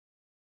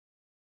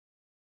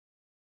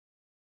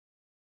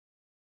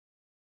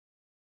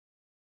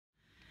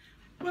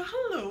Well,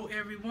 hello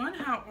everyone.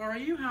 How are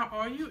you? How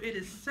are you? It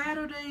is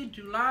Saturday,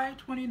 July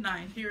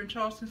 29th here in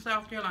Charleston,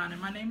 South Carolina.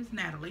 My name is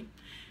Natalie.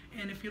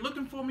 And if you're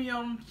looking for me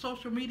on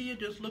social media,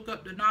 just look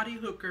up the Knottee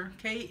Hooker,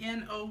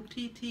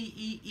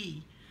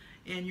 Knottee.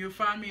 And you'll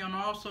find me on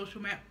all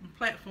social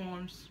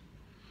platforms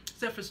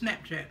except for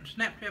Snapchat.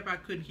 Snapchat I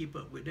couldn't keep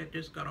up with. That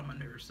just got on my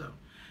nerves.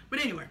 But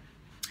anyway,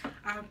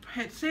 I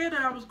had said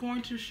that I was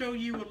going to show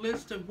you a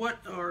list of what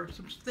are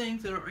some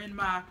things that are in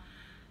my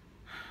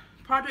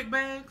project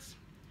bags.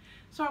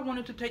 So I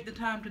wanted to take the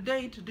time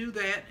today to do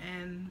that,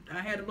 and I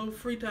had a little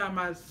free time.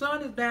 My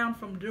son is down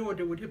from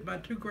Georgia with my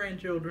two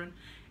grandchildren,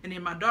 and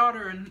then my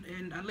daughter,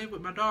 and I live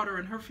with my daughter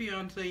and her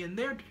fiance and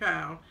their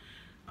child.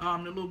 The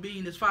little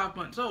bean is 5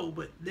 months old,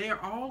 but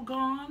they're all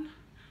gone.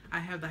 I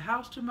have the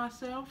house to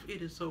myself.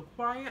 It is so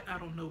quiet. I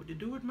don't know what to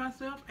do with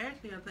myself.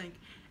 Actually, I think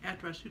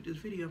after I shoot this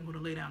video, I'm going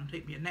to lay down and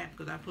take me a nap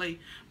because I play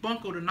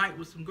bunco tonight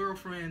with some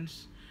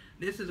girlfriends.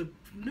 This is a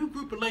new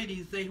group of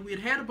ladies. We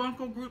had a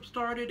bunco group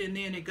started, and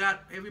then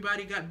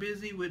everybody got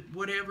busy with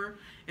whatever,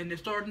 and they're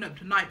starting up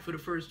tonight for the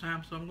first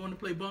time. So I'm going to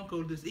play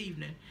bunco this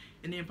evening,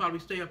 and then probably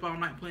stay up all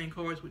night playing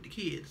cards with the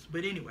kids.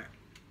 But anyway,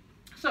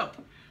 so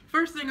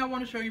first thing I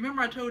want to show you.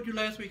 Remember I told you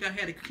last week I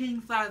had a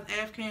king size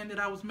Afghan that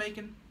I was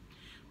making.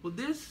 Well,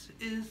 this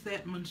is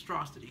that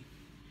monstrosity.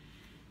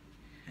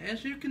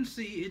 As you can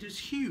see, it is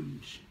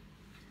huge.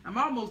 I'm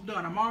almost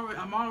done.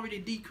 I'm already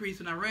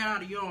decreasing. I ran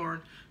out of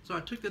yarn, so I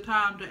took the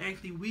time to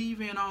actually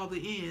weave in all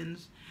the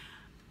ends,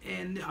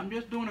 and I'm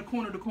just doing a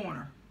corner to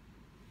corner.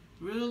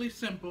 Really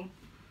simple.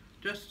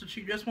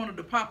 She just wanted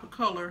to pop a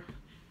color,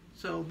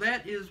 so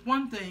that is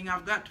one thing.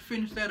 I've got to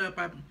finish that up.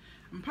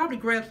 I'm probably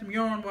grab some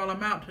yarn while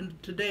I'm out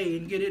today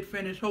and get it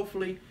finished,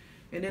 hopefully,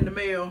 and in the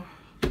mail,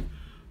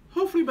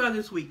 hopefully by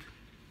this week.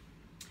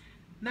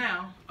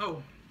 Now,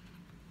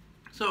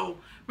 so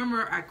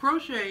remember, I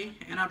crochet,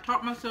 and I've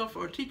taught myself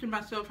or teaching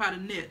myself how to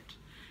knit,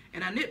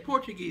 and I knit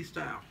Portuguese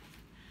style.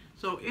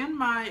 So in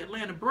my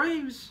Atlanta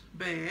Braves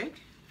bag,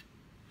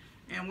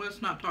 and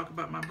let's not talk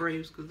about my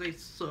Braves because they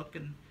suck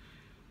and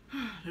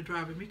they're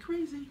driving me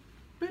crazy.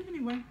 But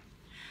anyway,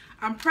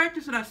 I'm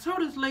practicing. I saw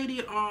this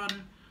lady on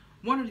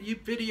one of the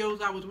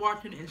videos I was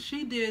watching, and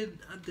she did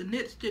the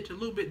knit stitch a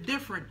little bit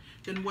different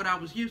than what I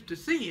was used to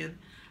seeing.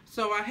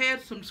 So I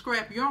had some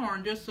scrap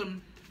yarn, just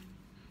some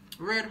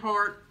Red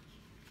Heart,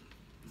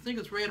 I think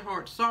it's Red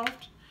Heart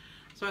Soft.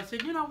 So I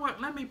said, you know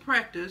what, let me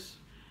practice.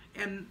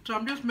 And so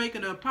I'm just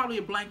making probably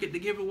a blanket to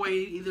give away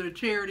either to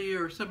charity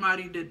or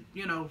somebody that,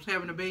 you know, is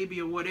having a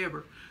baby or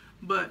whatever.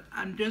 But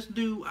I'm just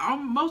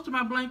most of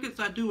my blankets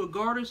I do a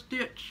garter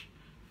stitch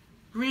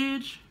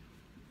ridge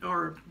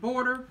or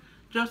border,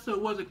 just so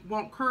it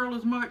won't curl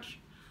as much.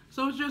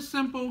 So it's just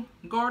simple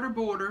garter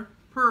border,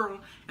 purl.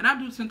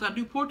 And since I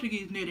do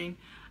Portuguese knitting,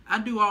 I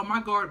do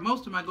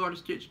most of my garter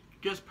stitch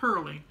just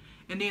purling,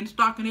 and then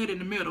stockinette in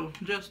the middle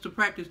just to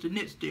practice the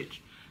knit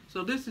stitch.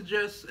 So this is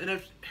just, and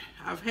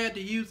I've had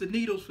to use the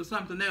needles for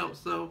something else,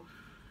 so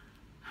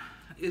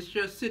it's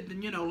just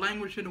sitting, you know,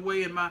 languishing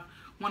away in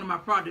one of my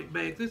project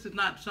bags. This is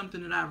not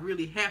something that I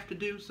really have to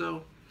do,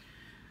 so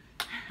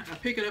I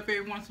pick it up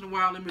every once in a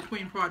while in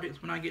between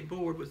projects when I get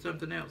bored with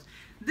something else.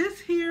 This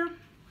here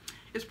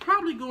is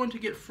probably going to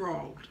get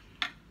frogged.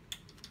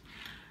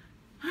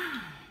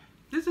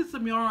 This is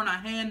some yarn I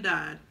hand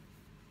dyed,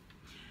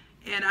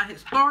 and I had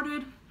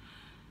started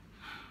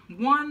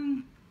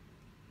one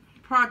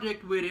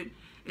project with it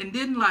and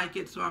didn't like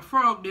it, so I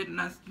frogged it. And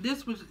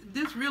this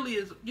really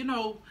is, you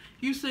know,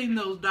 you've seen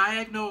those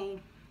diagonal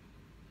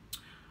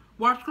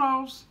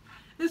washcloths.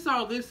 This is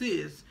all this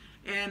is.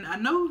 And I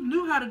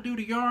knew how to do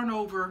the yarn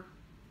over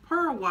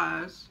purl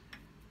wise.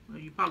 Well,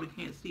 you probably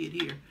can't see it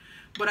here,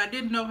 but I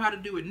didn't know how to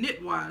do it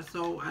knit wise,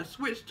 so I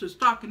switched to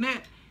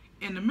stockinette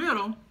in the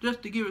middle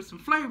just to give it some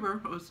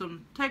flavor or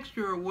some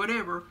texture or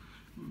whatever,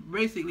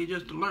 basically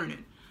just to learn it.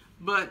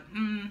 But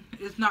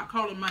it's not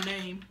calling my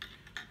name.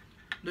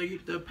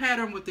 The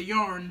pattern with the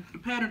yarn, the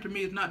pattern to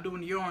me is not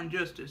doing the yarn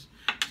justice.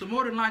 So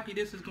more than likely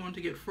this is going to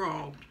get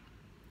frogged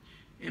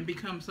and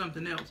become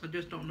something else. I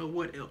just don't know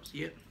what else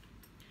yet.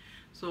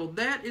 So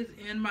that is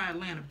in my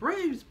Atlanta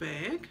Braves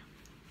bag.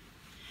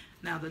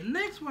 Now the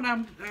next one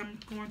I'm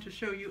going to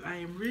show you, I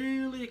am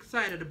really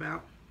excited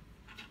about,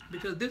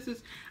 because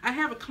I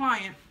have a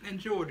client in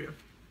Georgia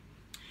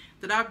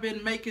that I've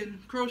been making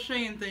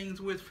crocheting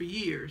things with for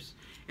years,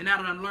 and now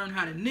that I've learned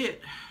how to knit,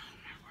 oh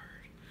my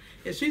word,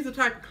 and she's the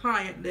type of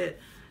client that,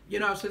 you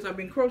know, since I've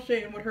been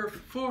crocheting with her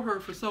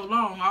for so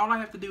long, all I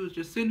have to do is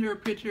just send her a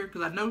picture,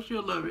 because I know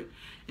she'll love it,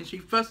 and she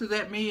fusses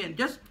at me and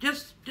just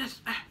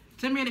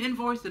send me an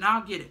invoice and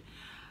I'll get it.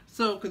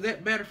 So, because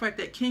that matter of fact,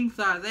 that king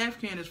size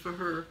Afghan is for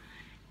her,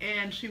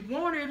 and she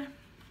wanted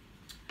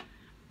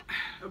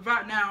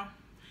about now.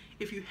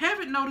 If you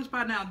haven't noticed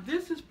by now,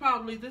 this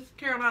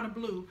Carolina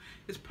blue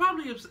is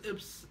probably y'all,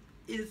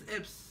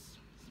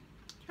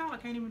 I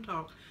can't even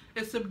talk,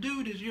 as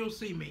subdued as you'll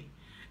see me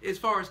as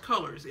far as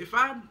colors. If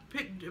I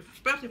pick,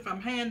 especially if I'm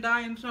hand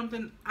dyeing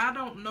something, I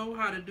don't know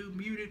how to do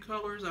muted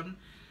colors. I'm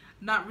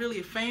not really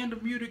a fan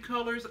of muted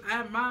colors.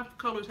 My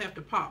colors have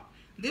to pop.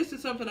 This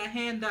is something I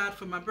hand dyed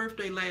for my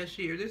birthday last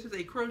year. This is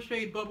a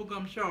crocheted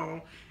bubblegum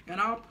shawl,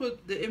 and I'll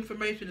put the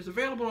information. It's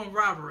available on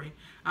Ravelry.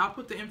 I'll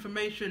put the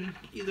information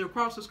either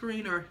across the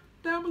screen or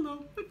down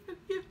below.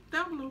 Yeah,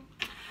 down below.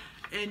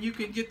 And you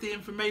can get the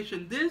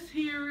information. This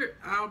here,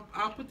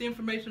 I'll put the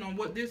information on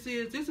what this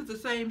is. This is the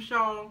same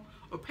shawl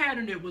or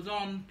pattern that was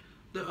on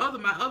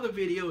my other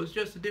video. It's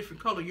just a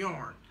different color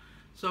yarn.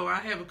 So I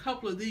have a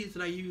couple of these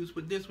that I use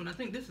with this one. I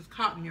think this is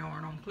cotton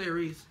yarn on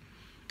Clarice,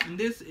 and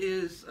this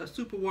is a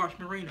superwash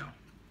merino.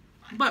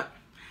 But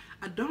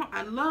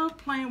I love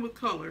playing with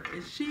color,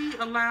 and she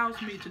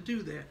allows me to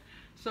do that.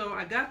 So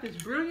I got this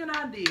brilliant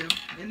idea,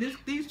 and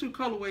these two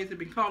colorways have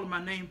been calling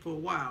my name for a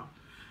while.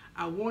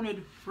 I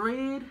wanted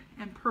red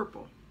and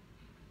purple.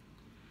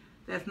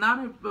 That's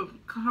not a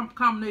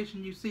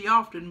combination you see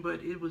often,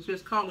 but it was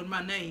just calling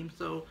my name.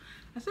 So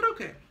I said,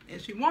 okay.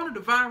 And she wanted a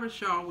virus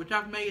shawl, which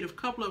I've made a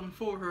couple of them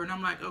for her. And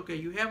I'm like, okay,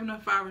 you have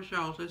enough virus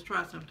shawls. Let's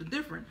try something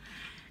different.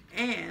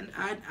 And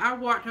I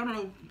watch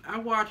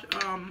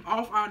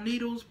Off Our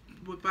Needles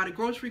by the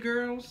Grocery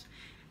Girls.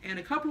 And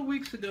a couple of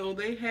weeks ago,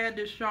 they had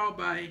this shawl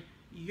by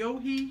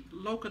Joji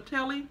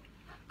Locatelli.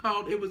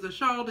 It was a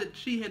shawl that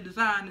she had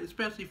designed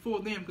especially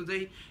for them because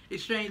they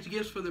exchanged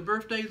gifts for their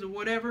birthdays or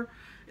whatever,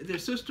 their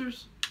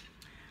sisters.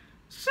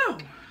 So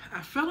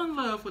I fell in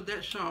love with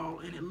that shawl,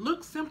 and it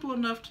looked simple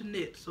enough to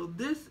knit. So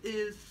this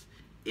is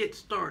it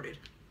started.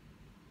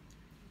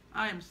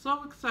 I am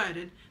so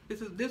excited.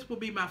 This will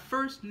be my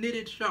first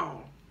knitted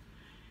shawl.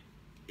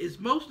 It's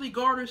mostly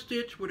garter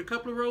stitch with a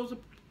couple of rows of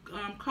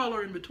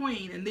color in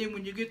between, and then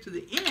when you get to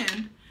the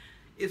end,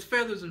 it's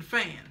feathers and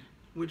fan,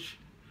 which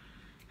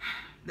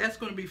that's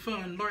going to be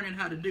fun learning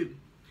how to do.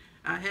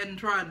 I hadn't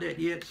tried that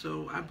yet,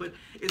 but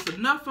it's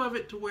enough of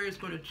it to where it's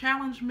going to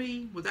challenge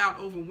me without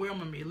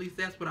overwhelming me. At least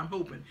that's what I'm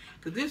hoping.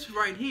 Because this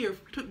right here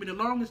took me the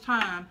longest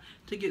time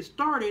to get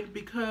started,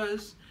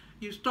 because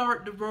you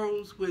start the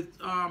rows with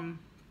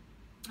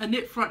a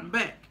knit front and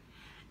back.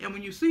 And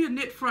when you see a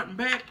knit front and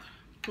back,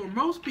 for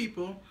most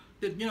people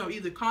that,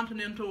 either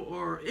continental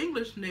or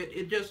English knit,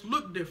 it just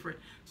looked different.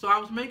 So I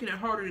was making it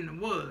harder than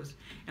it was.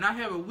 And I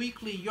have a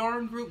weekly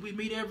yarn group. We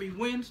meet every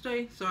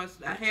Wednesday. So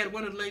I had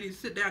one of the ladies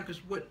sit down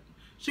because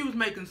she was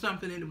making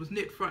something and it was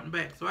knit front and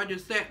back. So I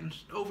just sat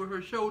over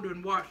her shoulder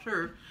and watched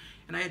her.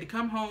 And I had to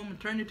come home and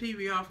turn the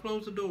TV off,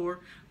 close the door.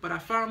 But I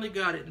finally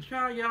got it. And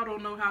child, y'all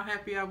don't know how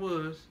happy I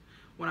was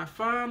when I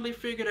finally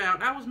figured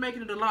out. I was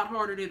making it a lot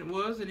harder than it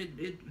was, and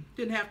it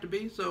didn't have to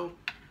be. So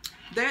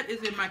that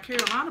is in my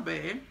Carolina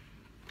bag.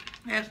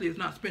 Actually, it's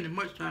not spending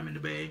much time in the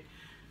bag,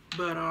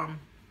 but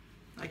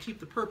I keep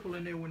the purple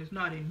in there when it's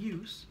not in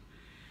use.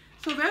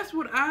 So that's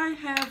what I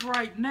have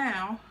right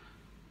now.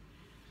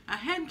 I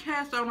hadn't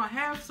cast on. I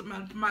have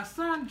some. My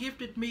son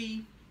gifted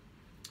me,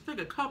 I think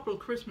a couple of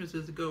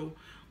Christmases ago,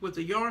 with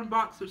a yarn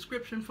box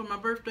subscription for my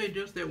birthday,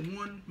 just that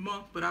 1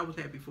 month, but I was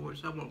happy for it,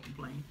 so I won't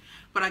complain.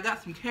 But I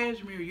got some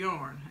cashmere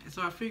yarn, and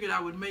so I figured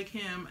I would make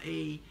him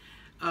a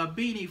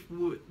beanie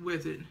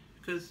with it.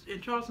 Because in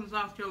Charleston,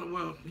 South Carolina,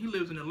 well, he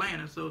lives in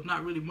Atlanta, so it's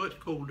not really much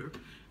colder.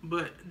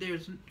 But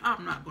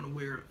I'm not going to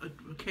wear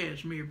a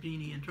cashmere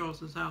beanie in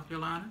Charleston, South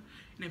Carolina.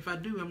 And if I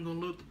do, I'm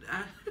going to look,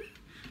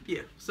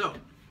 yeah. So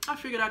I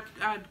figured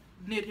I'd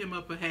knit him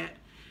up a hat.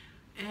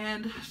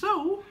 And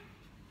so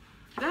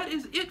that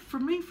is it for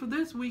me for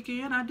this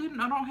weekend. I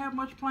don't have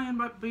much planned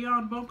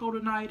beyond bunko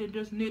tonight and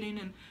just knitting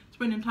and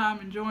spending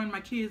time enjoying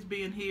my kids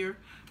being here.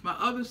 My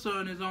other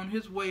son is on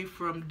his way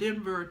from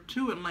Denver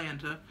to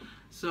Atlanta.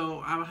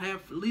 So I'll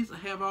at least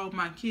have all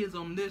my kids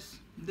on this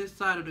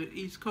side of the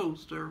East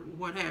Coast or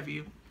what have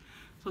you.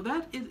 So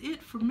that is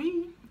it for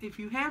me. If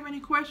you have any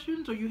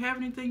questions or you have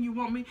anything you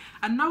want me,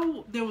 I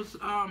know there was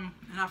and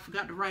I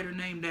forgot to write her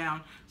name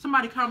down.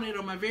 Somebody commented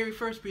on my very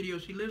first video.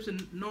 She lives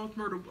in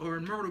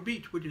Myrtle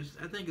Beach, which is,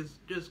 I think, is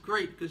just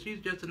great because she's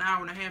just an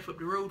hour and a half up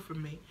the road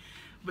from me.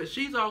 But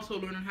she's also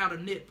learning how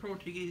to knit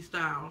Portuguese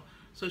style.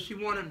 So she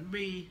wanted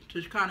me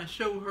to kind of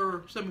show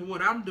her some of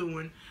what I'm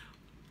doing.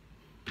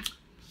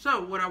 So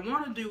what I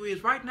want to do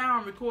is, right now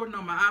I'm recording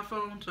on my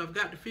iPhone, so I've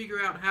got to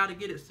figure out how to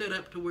get it set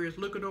up to where it's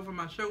looking over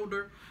my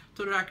shoulder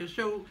so that I can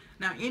show.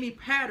 Now any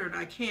pattern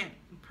I can't,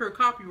 per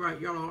copyright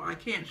y'all, I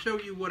can't show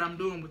you what I'm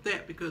doing with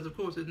that because of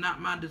course it's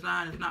not my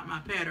design, it's not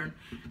my pattern,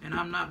 and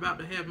I'm not about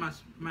to have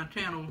my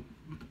channel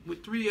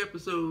with 3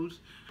 episodes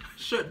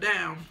shut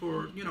down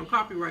for,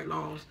 copyright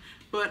laws.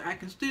 But I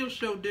can still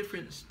show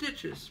different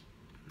stitches.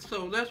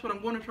 So that's what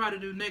I'm going to try to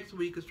do next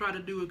week, is try to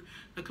do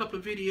a couple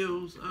of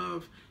videos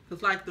of,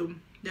 because like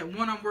that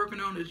one I'm working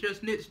on is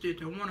just knit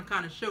stitch. I want to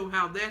kind of show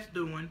how that's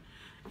doing.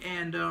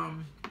 And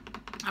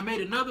I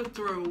made another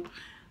throw.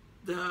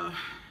 The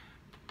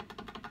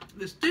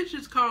stitch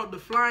is called the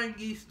flying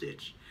geese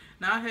stitch.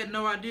 Now I had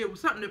no idea. It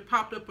was something that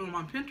popped up on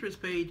my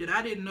Pinterest page, and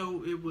I didn't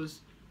know it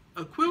was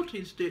a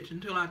quilting stitch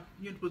until I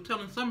was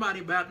telling somebody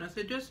about it. And I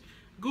said, just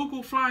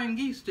Google flying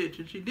geese stitch,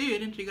 and she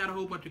did, and she got a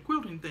whole bunch of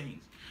quilting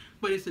things.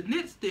 But it's a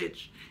knit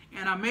stitch,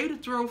 and I made a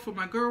throw for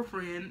my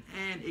girlfriend,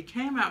 and it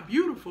came out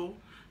beautiful.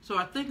 So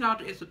I think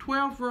it's a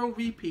 12-row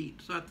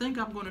repeat. So I think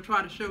I'm going to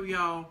try to show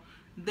y'all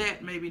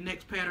that maybe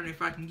next pattern,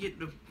 if I can get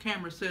the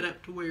camera set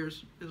up to where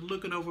it's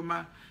looking over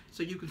my,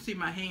 so you can see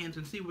my hands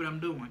and see what I'm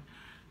doing.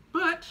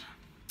 But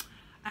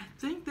I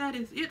think that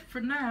is it for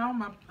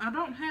now. I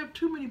don't have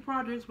too many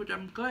projects, which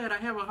I'm glad. I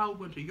have a whole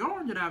bunch of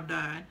yarn that I've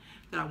dyed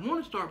that I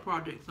want to start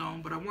projects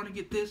on, but I want to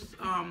get this,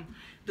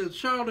 the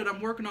shawl that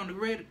I'm working on, the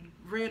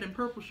red and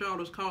purple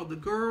shawl, is called The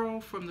Girl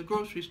from the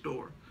Grocery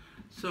Store.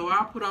 So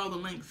I'll put all the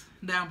links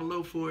down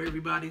below for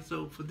everybody.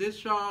 So for this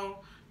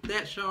shawl,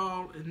 that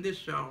shawl, and this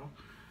shawl.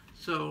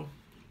 So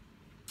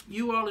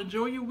you all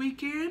enjoy your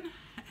weekend,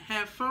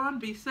 have fun,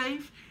 be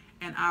safe,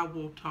 and I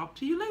will talk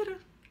to you later.